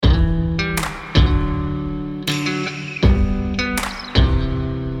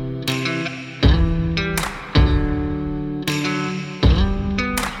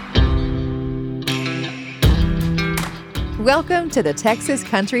Welcome to the Texas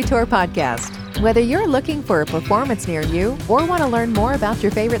Country Tour Podcast. Whether you're looking for a performance near you or want to learn more about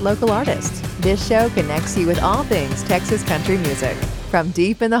your favorite local artists, this show connects you with all things Texas country music. From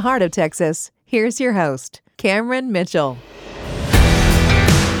deep in the heart of Texas, here's your host, Cameron Mitchell.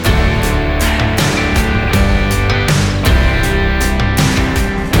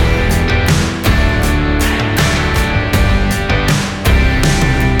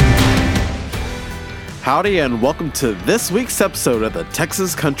 Howdy, and welcome to this week's episode of the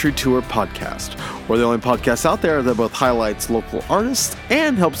Texas Country Tour Podcast. We're the only podcast out there that both highlights local artists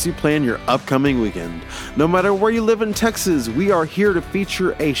and helps you plan your upcoming weekend. No matter where you live in Texas, we are here to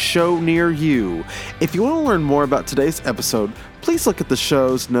feature a show near you. If you want to learn more about today's episode, please look at the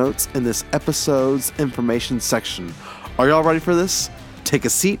show's notes in this episode's information section. Are y'all ready for this? Take a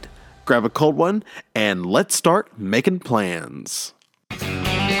seat, grab a cold one, and let's start making plans.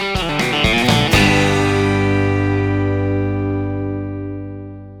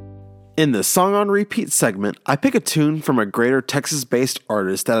 In the Song on Repeat segment, I pick a tune from a greater Texas-based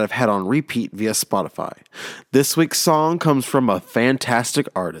artist that I've had on repeat via Spotify. This week's song comes from a fantastic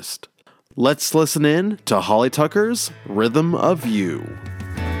artist. Let's listen in to Holly Tucker's Rhythm of You.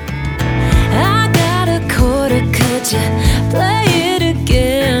 I got a quarter, could you play it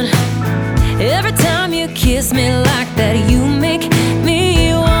again? Every time you kiss me like that, you make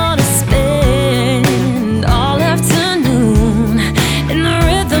me wanna spend all afternoon in the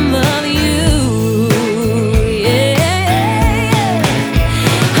rhythm of you. Yeah,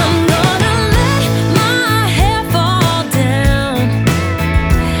 I'm gonna let my hair fall down,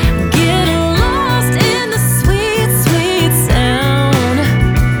 get lost in the sweet, sweet sound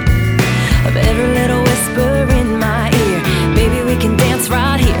of every little whisper in my ear. Baby, we can dance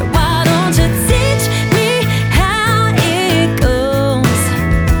right here. Why don't you teach me how it goes?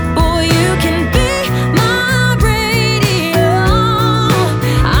 Boy, you can be my radio.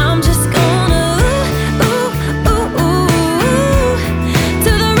 I'm just gonna ooh, ooh, ooh, ooh,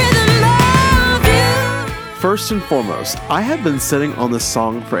 to the rhythm of you. First and foremost, I have been sitting on this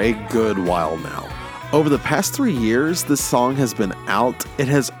song for a good while now. Over the past 3 years, this song has been out. It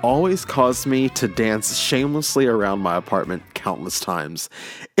has always caused me to dance shamelessly around my apartment countless times.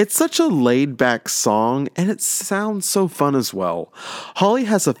 It's such a laid-back song, and it sounds so fun as well. Holly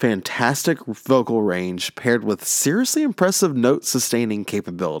has a fantastic vocal range paired with seriously impressive note-sustaining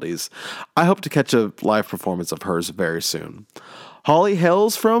capabilities. I hope to catch a live performance of hers very soon. Holly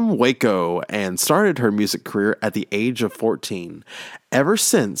hails from Waco and started her music career at the age of 14. Ever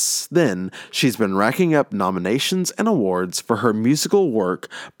since then, she's been racking up nominations and awards for her musical work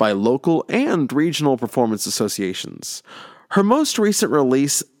by local and regional performance associations. Her most recent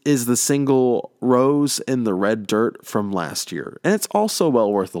release is the single Rose in the Red Dirt from last year, and it's also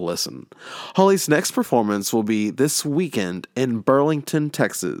well worth a listen. Holly's next performance will be this weekend in Burlington,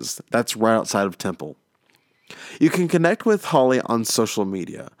 Texas. That's right outside of Temple. You can connect with Holly on social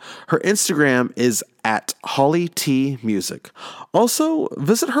media. Her Instagram is at HollyTMusic. Also,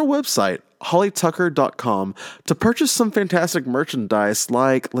 visit her website, hollytucker.com, to purchase some fantastic merchandise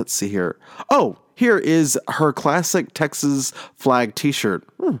like, let's see here. Oh, here is her classic Texas flag t-shirt.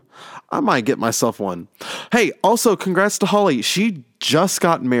 I might get myself one. Hey, also congrats to Holly. She just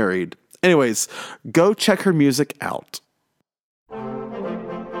got married. Anyways, go check her music out.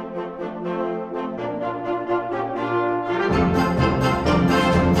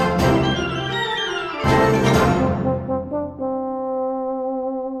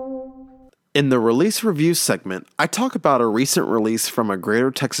 In the release review segment, I talk about a recent release from a greater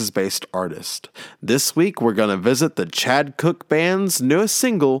Texas-based artist. This week, we're going to visit the Chad Cooke Band's newest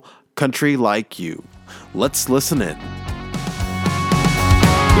single, Country Like You. Let's listen in. The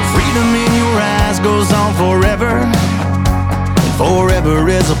freedom in your eyes goes on forever. And forever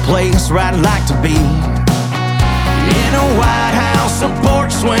is a place where I'd like to be. In a White House, a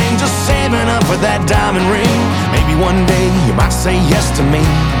porch swing, just saving up for that diamond ring. Maybe one day you might say yes to me.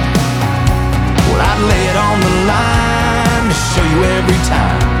 Well, I'd lay it on the line to show you every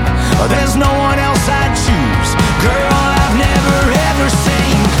time. There's no one else I'd choose. Girl, I've never ever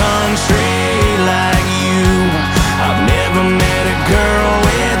seen country like you. I've never met a girl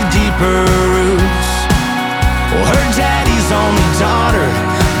with deeper roots. Well, her daddy's only daughter,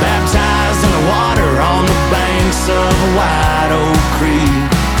 baptized in the water on the banks of White Oak Creek.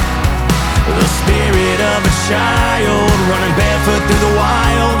 The spirit of a child running barefoot through the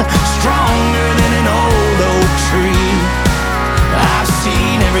wild, stronger than an old oak tree. I've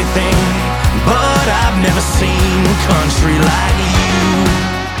seen everything, but I've never seen country like you.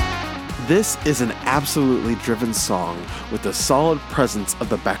 This is an absolutely driven song with a solid presence of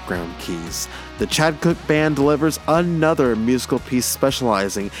the background keys. The Chad Cooke Band delivers another musical piece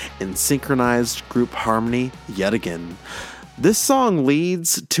specializing in synchronized group harmony yet again. This song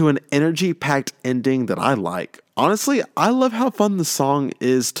leads to an energy-packed ending that I like. Honestly, I love how fun the song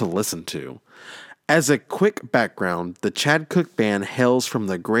is to listen to. As a quick background, the Chad Cooke Band hails from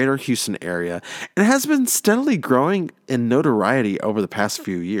the greater Houston area and has been steadily growing in notoriety over the past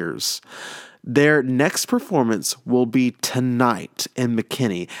few years. Their next performance will be tonight in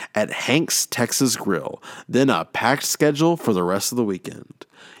McKinney at Hank's Texas Grill, then a packed schedule for the rest of the weekend.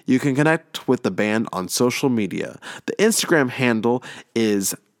 You can connect with the band on social media. The Instagram handle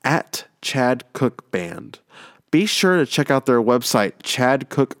is @ChadCookeBand. Be sure to check out their website,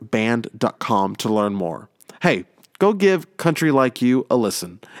 chadcookeband.com, to learn more. Hey, go give Country Like You a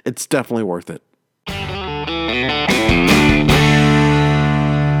listen. It's definitely worth it.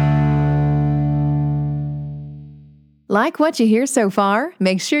 Like what you hear so far?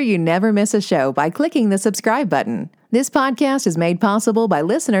 Make sure you never miss a show by clicking the subscribe button. This podcast is made possible by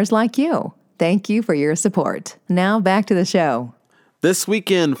listeners like you. Thank you for your support. Now back to the show. This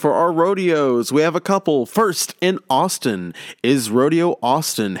weekend for our rodeos, we have a couple. First, in Austin is Rodeo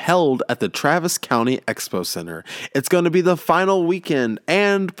Austin, held at the Travis County Expo Center. It's going to be the final weekend,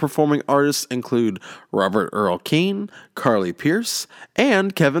 and performing artists include Robert Earl Keen, Carly Pierce,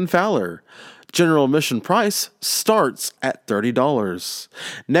 and Kevin Fowler. General admission price starts at $30.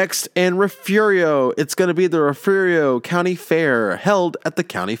 Next, in Refugio, it's going to be the Refugio County Fair, held at the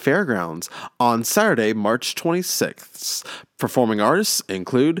County Fairgrounds on Saturday, March 26th. Performing artists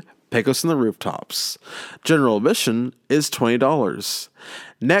include Pecos and the Rooftops. General admission is $20.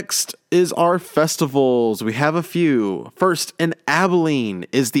 Next is our festivals. We have a few. First, in Abilene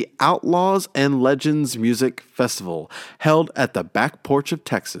is the Outlaws and Legends Music Festival, held at the Back Porch of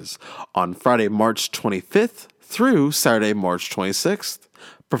Texas on Friday, March 25th through Saturday, March 26th.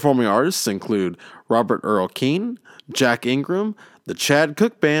 Performing artists include Robert Earl Keen, Jack Ingram, the Chad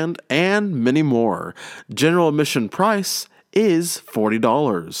Cooke Band, and many more. General admission price is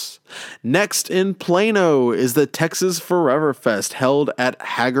 $40. Next in Plano is the Texas Forever Fest, held at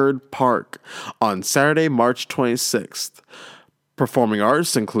Haggard Park on Saturday, March 26th. Performing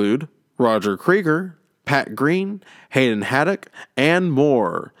artists include Roger Krieger, Pat Green, Hayden Haddock, and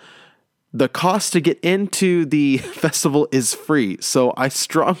more. The cost to get into the festival is free, so I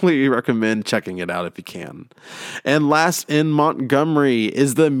strongly recommend checking it out if you can. And last in Montgomery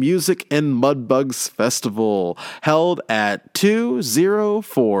is the Music and Mudbugs Festival, held at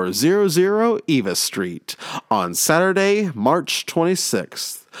 20400 Eva Street on Saturday, March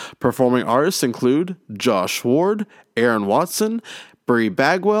 26th. Performing artists include Josh Ward, Aaron Watson, Bree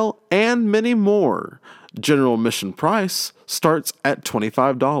Bagwell, and many more. General admission price starts at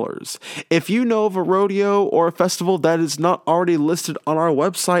 $25. If you know of a rodeo or a festival that is not already listed on our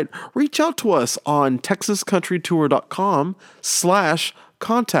website, reach out to us on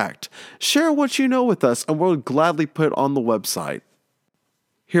texascountrytour.com/contact. Share what you know with us and we'll gladly put it on the website.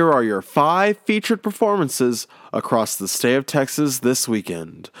 Here are your 5 featured performances across the state of Texas this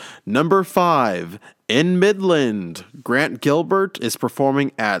weekend. Number 5, in Midland, Grant Gilbert is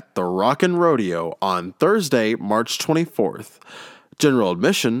performing at the Rockin' Rodeo on Thursday, March 24th. General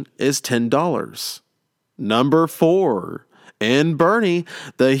admission is $10. Number 4, in Bernie,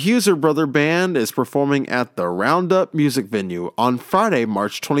 the Huser Brother Band is performing at the Roundup Music Venue on Friday,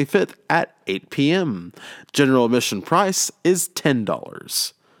 March 25th at 8 p.m. General admission price is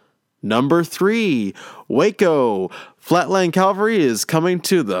 $10. Number 3, Waco. Flatland Cavalry is coming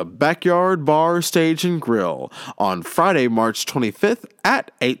to the Backyard Bar, Stage, and Grill on Friday, March 25th at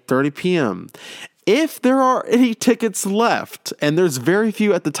 8:30 p.m. If there are any tickets left, and there's very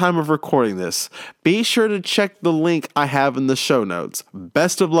few at the time of recording this, be sure to check the link I have in the show notes.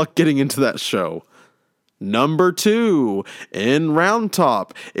 Best of luck getting into that show. Number 2, in Round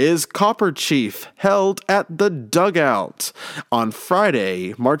Top, is Copper Chief, held at the Dugout on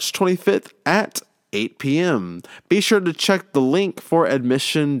Friday, March 25th at 8 p.m. Be sure to check the link for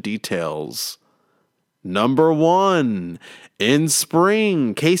admission details. Number 1, in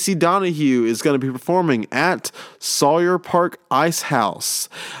Spring, Casey Donahue is going to be performing at Sawyer Park Ice House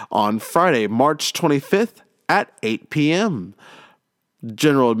on Friday, March 25th at 8 p.m.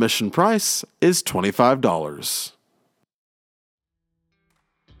 General admission price is $25.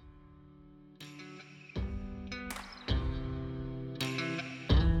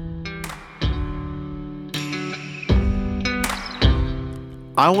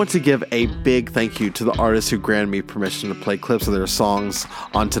 I want to give a big thank you to the artists who granted me permission to play clips of their songs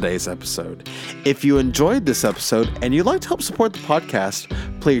on today's episode. If you enjoyed this episode and you'd like to help support the podcast,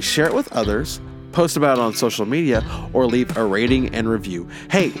 please share it with others, post about it on social media, or leave a rating and review.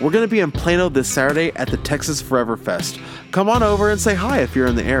 Hey, we're going to be in Plano this Saturday at the Texas Forever Fest. Come on over and say hi if you're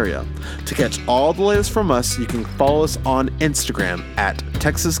in the area. To catch all the latest from us, you can follow us on Instagram at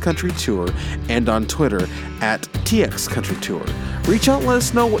Texas Country Tour and on Twitter at TX Country Tour. Reach out and let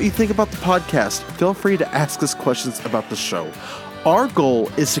us know what you think about the podcast. Feel free to ask us questions about the show. Our goal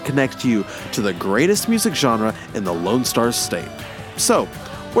is to connect you to the greatest music genre in the Lone Star State. So,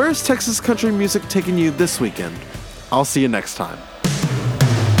 where's Texas country music taking you this weekend? I'll see you next time.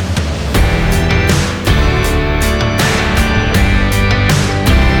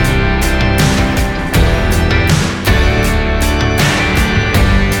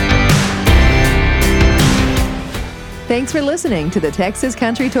 Thanks for listening to the Texas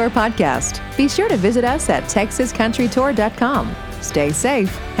Country Tour podcast. Be sure to visit us at texascountrytour.com. Stay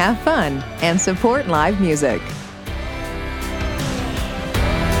safe, have fun, and support live music.